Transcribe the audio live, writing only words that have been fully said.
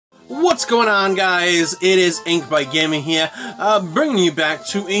What's going on, guys? It is Ink by Gaming here, bringing you back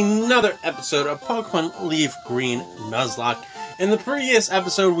to another episode of Pokemon Leaf Green Nuzlock. In the previous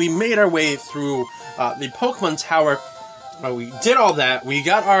episode, we made our way through the Pokemon Tower. We did all that. We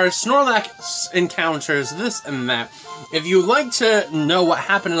got our Snorlax encounters, this and that. If you'd like to know what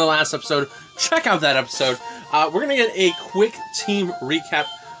happened in the last episode, check out that episode. We're going to get a quick team recap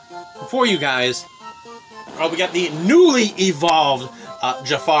for you guys. We got the newly evolved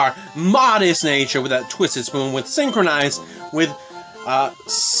Jafar, modest nature with that twisted spoon, with synchronized, with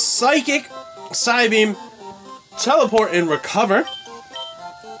psychic, Psybeam, teleport and recover.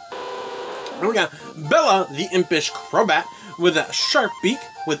 And we got Bella, the impish Crobat, with a sharp beak,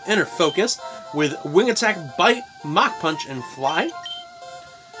 with inner focus, with wing attack, bite, mach punch, and fly.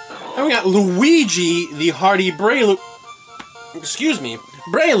 And we got Luigi, the hardy Breloom,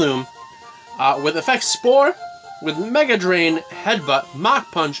 with effect Spore, with Mega Drain, Headbutt,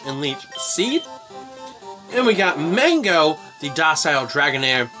 Mach Punch, and Leech Seed. And we got Mango, the docile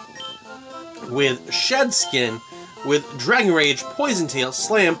Dragonair, with Shed Skin, with Dragon Rage, Poison Tail,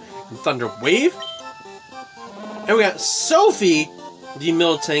 Slam, and Thunder Wave. And we got Sophie, the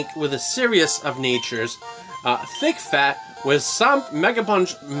Miltank, with a Sirius of Natures, Thick Fat, with Somp, Mega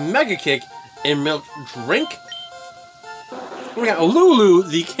Punch, Mega Kick, and Milk Drink. We got Lulu,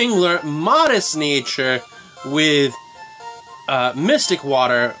 the Kingler, modest nature, with Mystic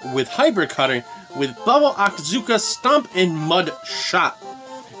Water, with Hyper Cutter, with Bubble, Akazuka, Stomp, and Mud Shot.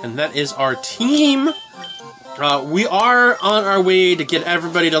 And that is our team. We are on our way to get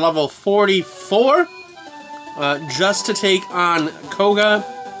everybody to level 44, just to take on Koga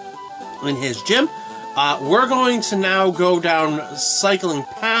in his gym. We're going to now go down Cycling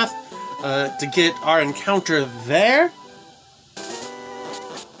Path to get our encounter there.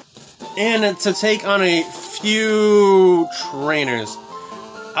 And to take on a few trainers.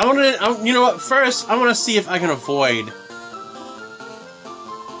 You know what? First, I want to see if I can avoid.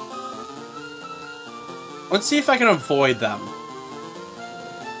 Let's see if I can avoid them.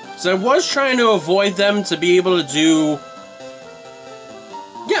 So I was trying to avoid them to be able to do.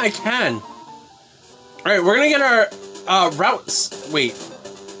 Yeah, I can. All right, we're gonna get our routes. Wait.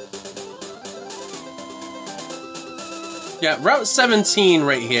 Yeah, Route 17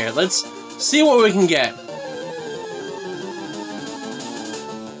 right here. Let's see what we can get.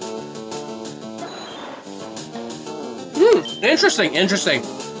 Interesting.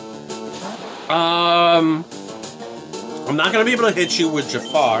 I'm not gonna be able to hit you with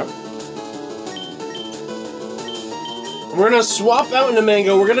Jafar. We're gonna swap out into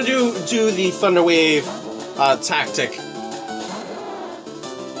Mango. We're gonna do the Thunder Wave tactic.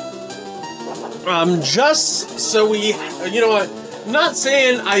 Just so we, you know what, not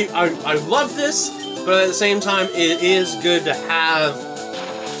saying I love this, but at the same time, it is good to have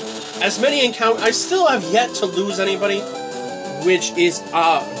as many encounters. I still have yet to lose anybody, which is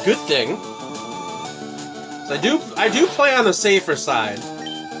a good thing. So I do play on the safer side.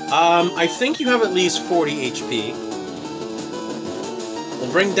 I think you have at least 40 HP.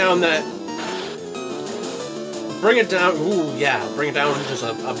 We'll bring down that, bring it down, ooh, yeah, bring it down just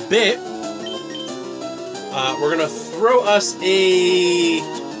a bit. We're gonna throw us we're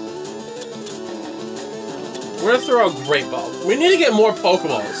gonna throw a Great Ball. We need to get more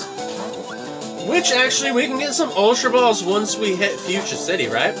Pokeballs. Which, actually, we can get some Ultra Balls once we hit Fuchsia City,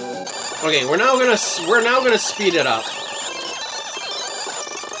 right? Okay, we're now gonna speed it up.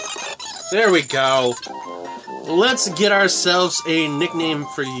 There we go. Let's get ourselves a nickname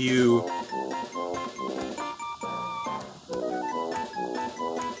for you.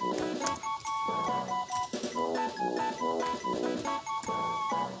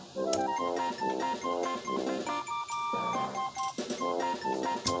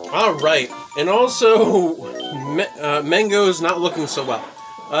 Alright, and also, Mango's not looking so well.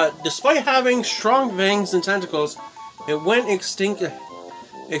 Despite having strong fangs and tentacles, it went extinct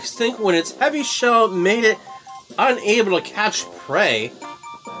when its heavy shell made it unable to catch prey.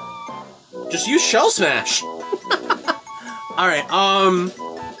 Just use Shell Smash! Alright, a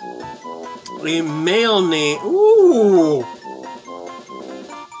male name. Ooh!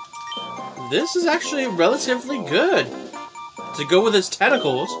 This is actually relatively good to go with his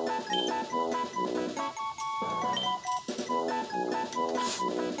tentacles.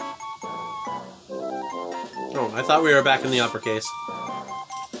 Oh, I thought we were back in the uppercase.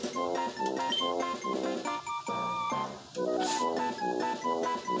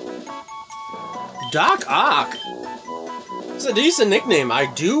 Doc Ock! It's a decent nickname, I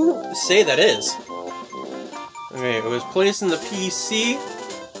do say that is. Okay, it was placed in the PC.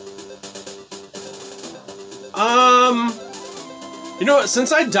 You know what?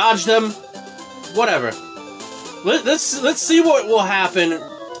 Since I dodged them, whatever. Let's see what will happen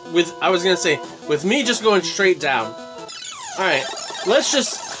with, I was gonna say, with me just going straight down. Alright, let's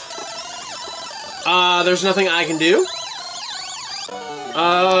just... there's nothing I can do.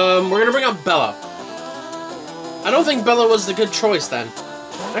 We're gonna bring up Bella. I don't think Bella was the good choice then.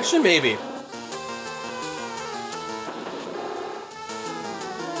 Actually, maybe.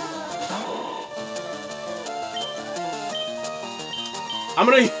 I'm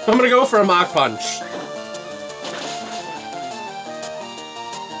gonna go for a Mach Punch.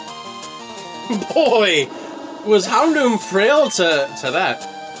 Boy, was Houndoom frail to that.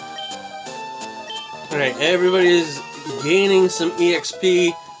 Alright, everybody's gaining some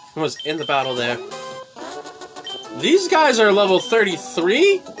EXP. Was in the battle there. These guys are level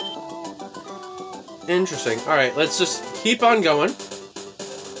 33? Interesting. Alright, let's just keep on going.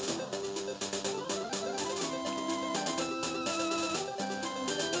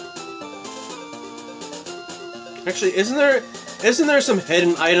 Actually, isn't there some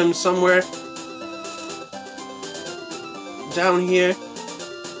hidden items somewhere? Down here?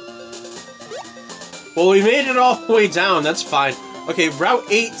 Well, we made it all the way down, that's fine. Okay, Route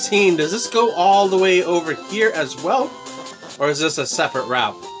 18, does this go all the way over here as well? Or is this a separate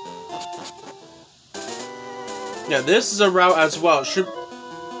route? Yeah, this is a route as well.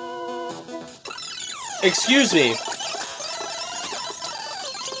 Excuse me.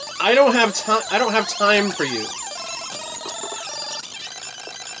 I don't have time for you.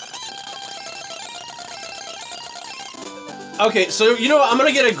 Okay, so you know what? I'm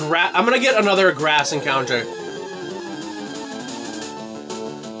gonna get another grass encounter.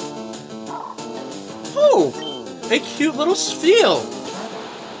 Oh, a cute little Spheal.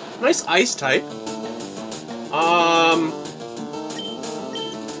 Nice ice type. I'm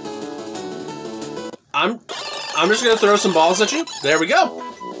just gonna throw some balls at you. There we go.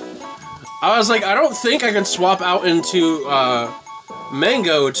 I was like, I don't think I can swap out into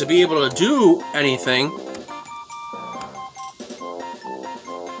Mango to be able to do anything.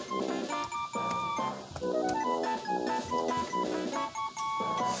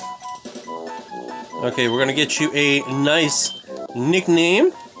 Okay, we're gonna get you a nice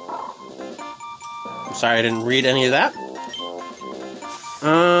nickname. I'm sorry, I didn't read any of that.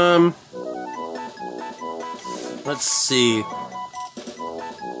 Let's see.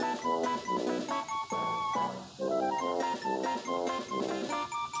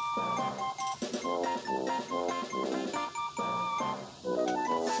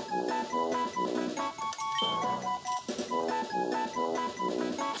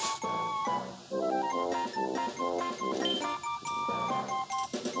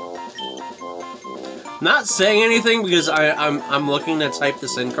 Not saying anything because I'm looking to type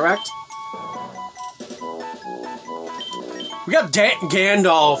this incorrect. We got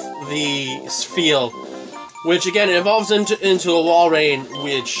Gandalf the Spheal, which again evolves into a Walrein,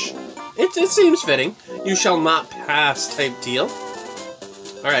 which it seems fitting. You shall not pass type deal.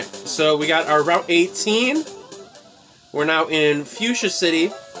 All right, so we got our Route 18. We're now in Fuchsia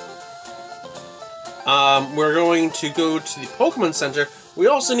City. We're going to go to the Pokemon Center. We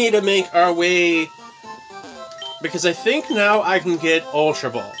also need to make our way, because I think now I can get Ultra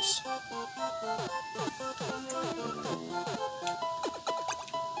Balls.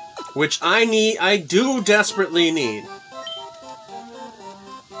 Which I do desperately need.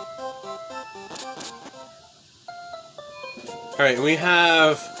 Alright, we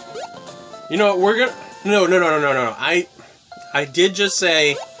have... You know what, we're gonna... No. I did just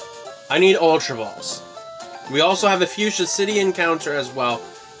say I need Ultra Balls. We also have a Fuchsia City encounter as well.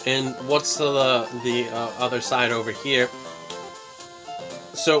 And what's the other side over here?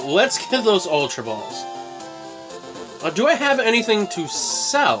 So let's get those Ultra Balls. Do I have anything to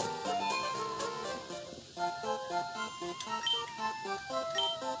sell?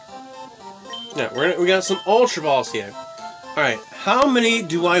 Yeah, we got some Ultra Balls here. Alright, how many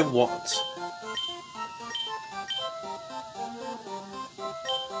do I want?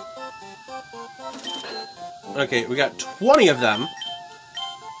 Okay, we got 20 of them.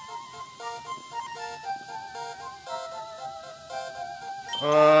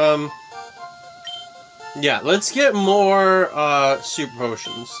 Yeah, let's get more, Super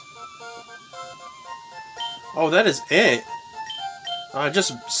Potions. Oh, that is it. I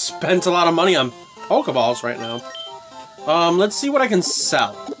just spent a lot of money on Pokeballs right now. Let's see what I can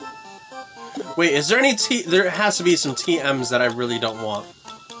sell. Wait, is there any there has to be some TMs that I really don't want.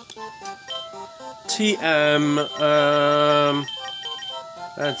 TM,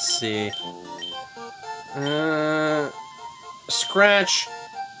 let's see. Scratch,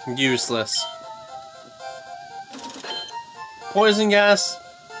 useless. Poison gas.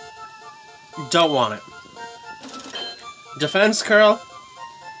 Don't want it. Defense curl.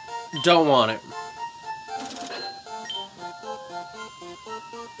 Don't want it.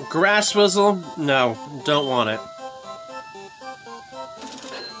 Grass whistle. No, don't want it.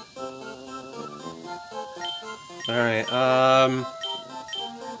 Alright,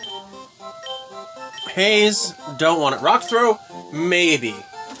 Haze, don't want it. Rock throw, maybe.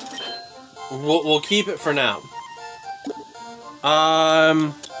 We'll keep it for now.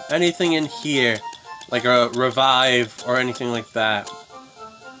 Anything in here? Like a revive or anything like that?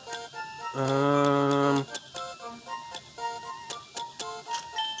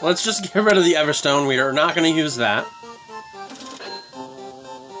 Let's just get rid of the Everstone. We are not going to use that.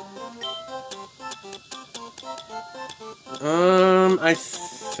 I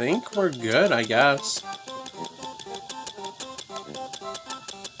think we're good, I guess.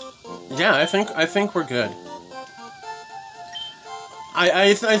 Yeah, I think we're good.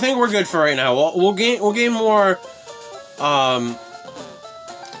 I think we're good for right now. We'll gain more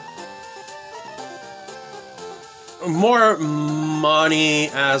more money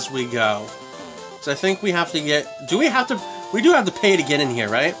as we go. So I think we have to get. We do have to pay to get in here,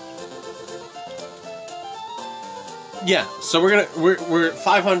 right? Yeah, so we're at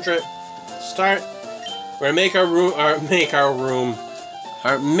 500. Start. We're gonna make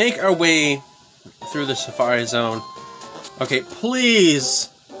our way through the Safari Zone. Okay, please,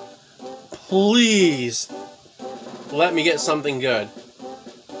 let me get something good.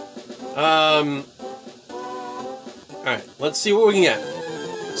 All right, let's see what we can get.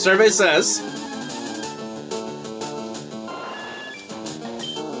 Survey says.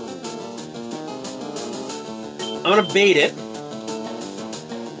 I'm gonna bait it.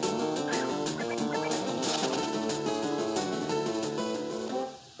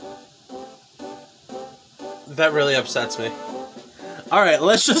 That really upsets me. Alright,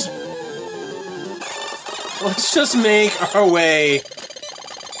 let's just make our way.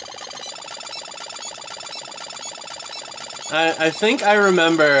 I think I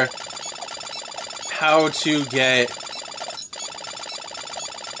remember how to get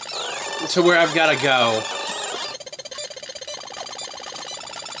to where I've gotta go.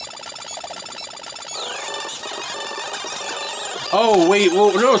 Oh, wait,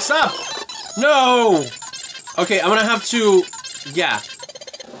 whoa, no, stop! No! Okay, I'm gonna have to... Yeah.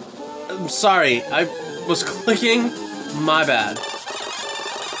 I'm sorry, I was clicking. My bad.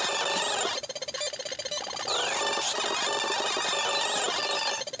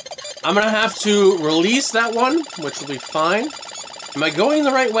 I'm gonna have to release that one, which will be fine. Am I going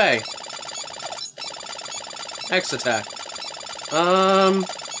the right way? X attack.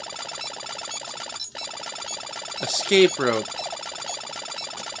 Escape rope.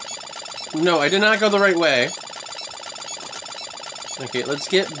 No, I did not go the right way. Okay, let's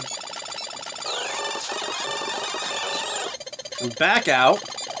get back out.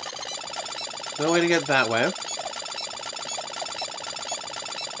 No way to get that way.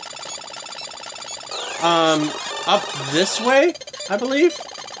 Up this way, I believe.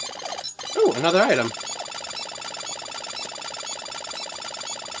 Ooh, another item.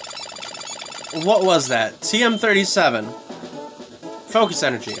 What was that? TM37. Focus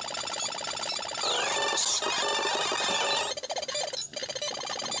energy.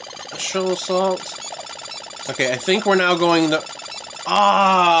 Shell assault. Okay, I think we're now going the...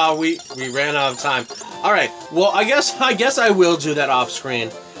 Ah, we ran out of time. Alright, well, I guess I will do that off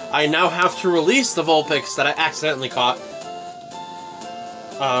screen. I now have to release the Vulpix that I accidentally caught.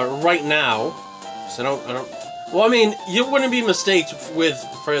 Right now. So I don't... Well, I mean, you wouldn't be mistaked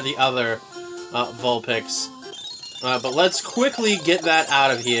for the other Vulpix. But let's quickly get that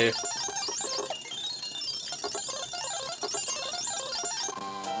out of here.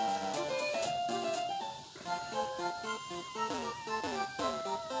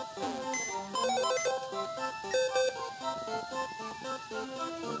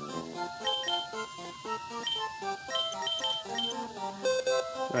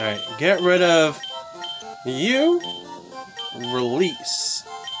 Alright, get rid of you. Release.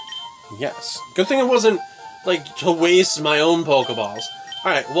 Yes. Good thing it wasn't, like, to waste my own Pokeballs.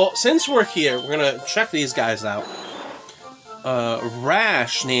 Alright, well, since we're here, we're gonna check these guys out.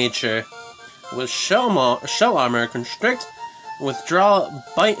 Rash nature with shell armor, constrict, withdraw,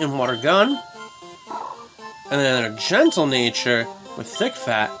 bite, and water gun. And then a gentle nature with thick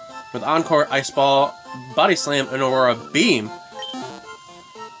fat, with encore, ice ball, body slam, and aurora beam.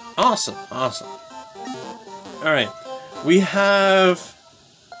 Awesome, awesome. Alright, we have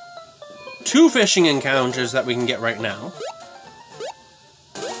 2 fishing encounters that we can get right now.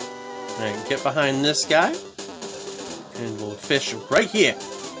 Alright, get behind this guy. And we'll fish right here.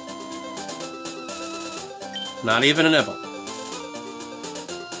 Not even a nibble.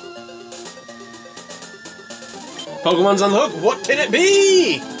 Pokemon's on the hook. What can it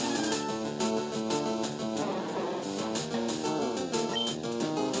be?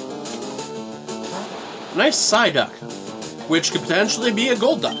 Nice Psyduck, which could potentially be a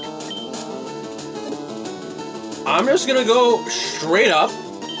Golduck. I'm just gonna go straight up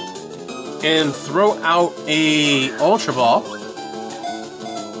and throw out a Ultra Ball.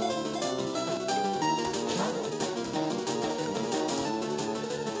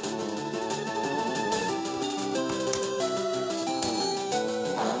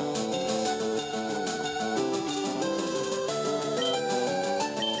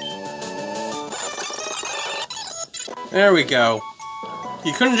 There we go.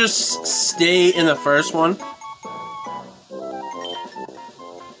 You couldn't just stay in the first one.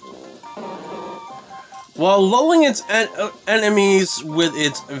 While lulling its enemies with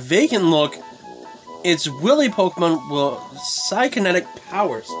its vacant look, its willy Pokemon will psychokinetic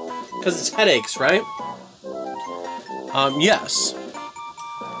powers. Because it's headaches, right? Yes.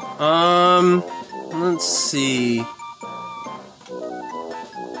 Let's see.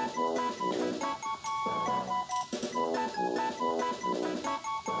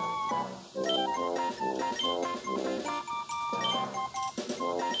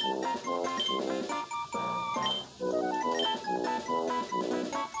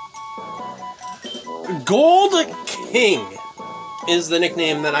 Gold King is the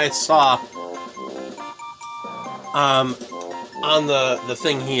nickname that I saw on the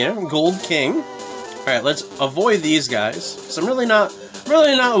thing here. Gold King. Alright, let's avoid these guys. Because I'm really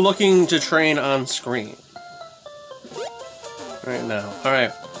not looking to train on screen right now.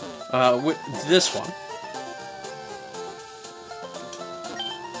 Alright. With this one.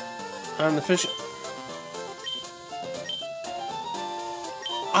 On the fish.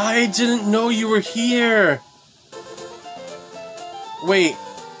 I didn't know you were here! Wait.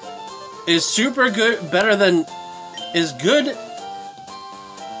 Is super good better than... Is good...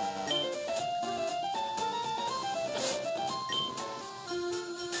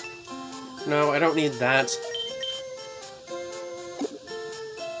 No, I don't need that.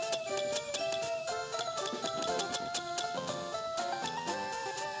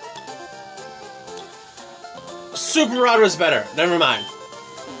 Super Rod was better. Never mind.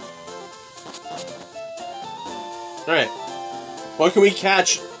 Alright. What can we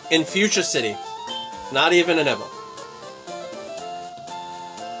catch in Fuchsia City? Not even a nibble.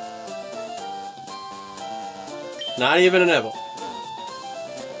 Not even a nibble.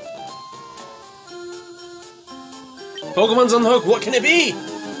 Pokemon's on the hook. What can it be?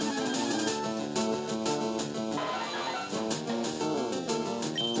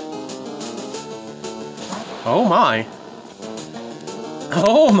 Oh my.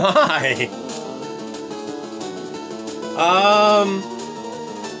 Oh my.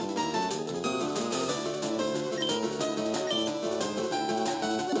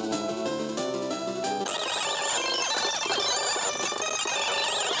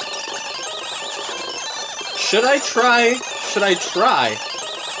 Should I try? Should I try?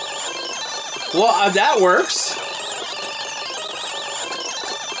 Well, that works.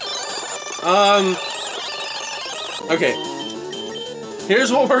 Okay.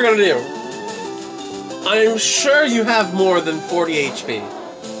 Here's what we're gonna do. I'm sure you have more than 40 HP.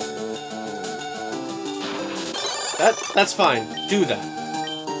 That's fine. Do that.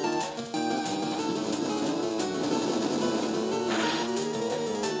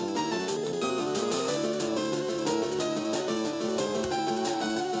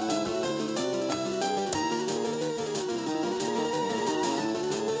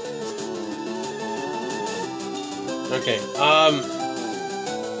 Okay,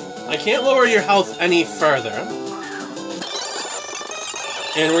 I can't lower your health any further.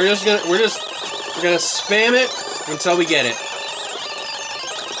 And we're gonna spam it until we get it.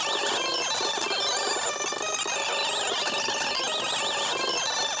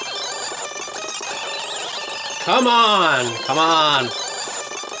 Come on! Come on!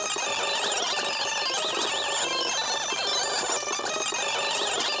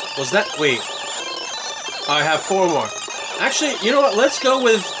 Was that... Wait. I have 4 more. Actually, you know what? Let's go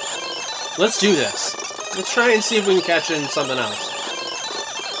with... Let's do this. Let's try and see if we can catch in something else.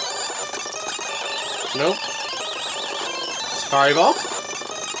 Nope. Safari Ball?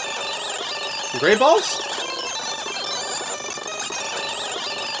 Great Balls?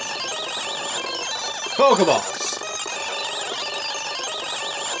 Pokeballs.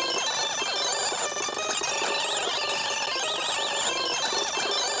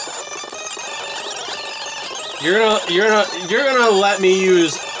 You're gonna let me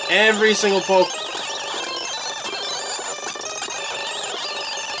use every single poke.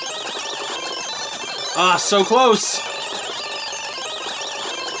 Ah, so close.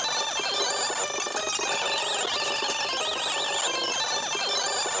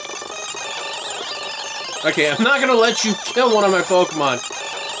 Okay, I'm not gonna let you kill one of my Pokemon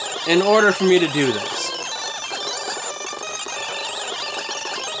in order for me to do this.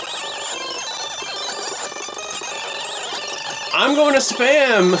 I'm going to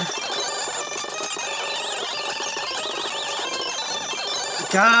spam.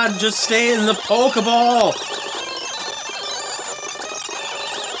 God, just stay in the Pokeball.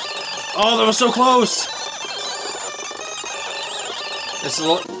 Oh, that was so close. This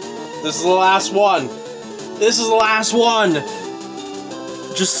is the last one. This is the last one.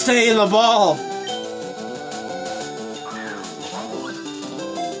 Just stay in the ball.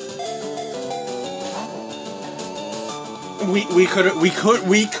 We could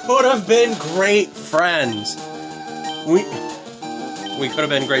have been great friends. We could have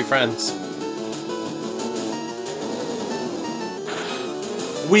been great friends.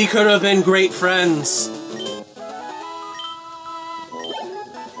 We could have been great friends.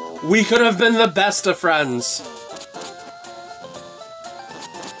 We could have been the best of friends.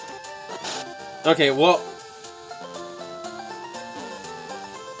 Okay, well,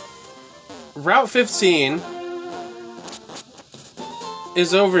 Route 15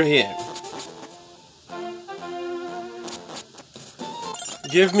 is over here.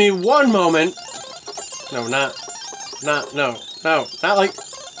 Give me one moment. No, not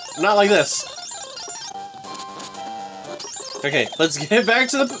like this. Okay, let's get back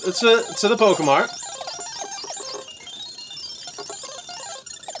to the Pokemart.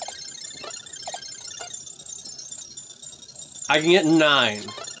 I can get 9.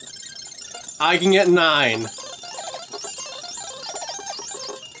 I can get 9.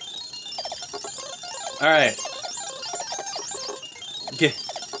 Alright.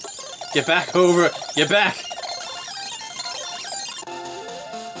 Get back over. Get back.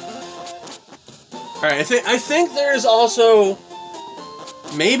 Alright, I think there's also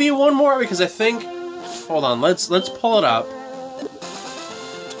maybe one more, because I think, hold on, let's pull it up.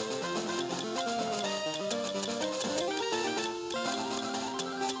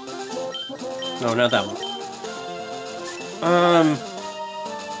 No, not that one.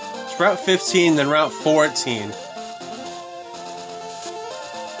 It's Route 15, then Route 14.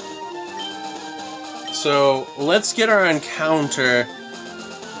 So, let's get our encounter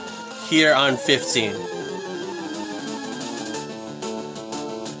here on 15.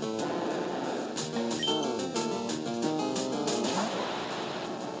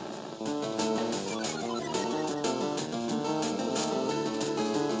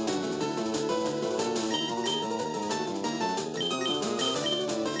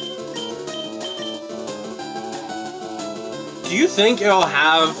 Do you think it'll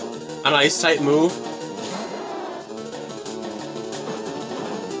have an Ice-type move?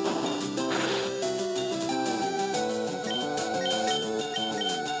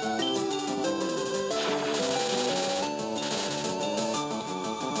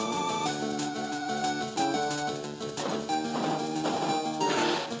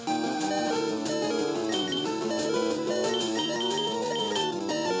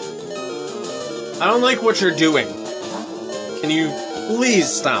 I don't like what you're doing. Can you please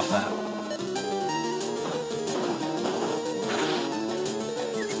stop that?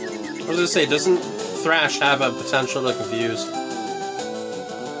 What does it say? Doesn't Thrash have a potential to confuse?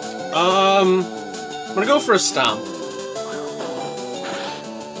 I'm gonna go for a Stomp.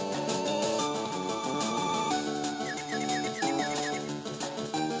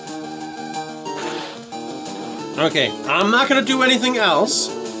 Okay, I'm not gonna do anything else.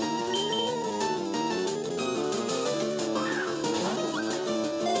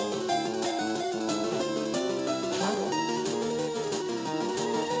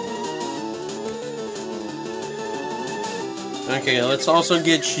 Okay, let's also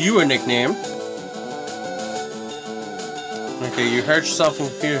get you a nickname. Okay, you hurt yourself in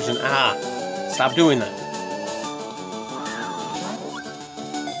confusion. Ah, stop doing that.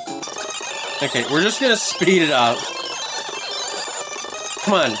 Okay, we're just gonna speed it up.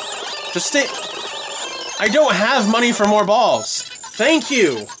 Come on, just stay. I don't have money for more balls. Thank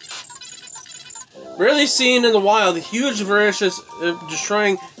you. Rarely seen in the wild, huge voricious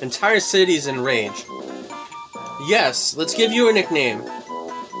destroying entire cities in rage. Yes, let's give you a nickname.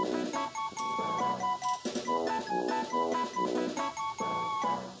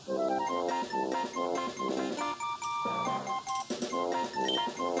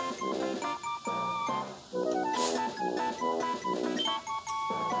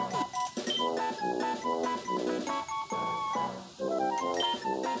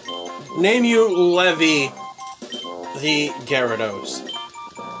 Name you Levy the Gyarados.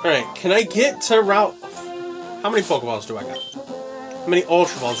 Alright, can I get to route... How many Pokeballs do I got? How many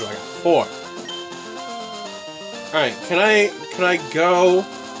Ultra Balls do I got? 4. Alright, can I go...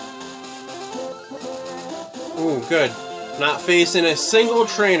 Ooh, good. Not facing a single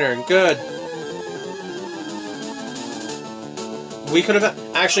trainer. Good. We could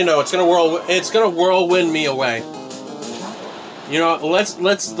have... Actually, no, it's gonna whirlwind me away. You know what?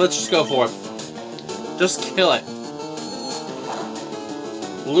 Let's just go for it. Just kill it.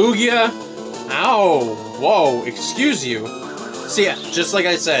 Lugia. Ow. Whoa. Excuse you. See, yeah, just like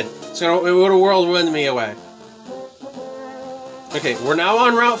I said, it would have whirlwind me away. Okay, we're now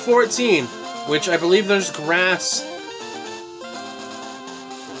on Route 14, which I believe there's grass.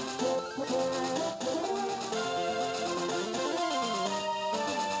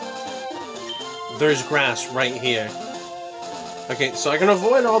 There's grass right here. Okay, so I can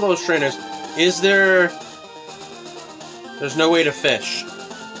avoid all those trainers. Is there... There's no way to fish.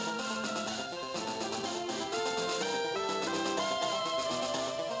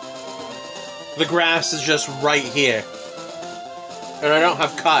 The grass is just right here. And I don't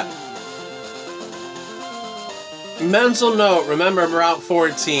have cut. Mental note, remember Route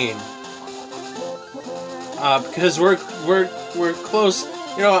 14. Because we're close.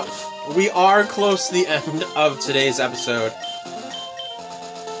 You know what? We are close to the end of today's episode.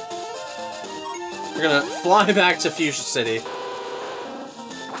 We're gonna fly back to Fuchsia City.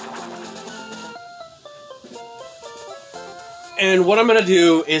 And what I'm gonna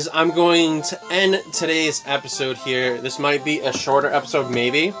do is I'm going to end today's episode here. This might be a shorter episode,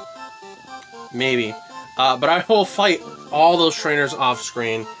 maybe. Maybe. But I will fight all those trainers off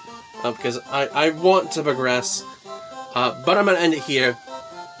screen. Because I want to progress. But I'm gonna end it here.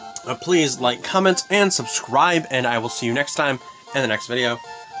 Please like, comment, and subscribe, and I will see you next time in the next video.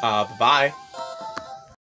 Bye-bye.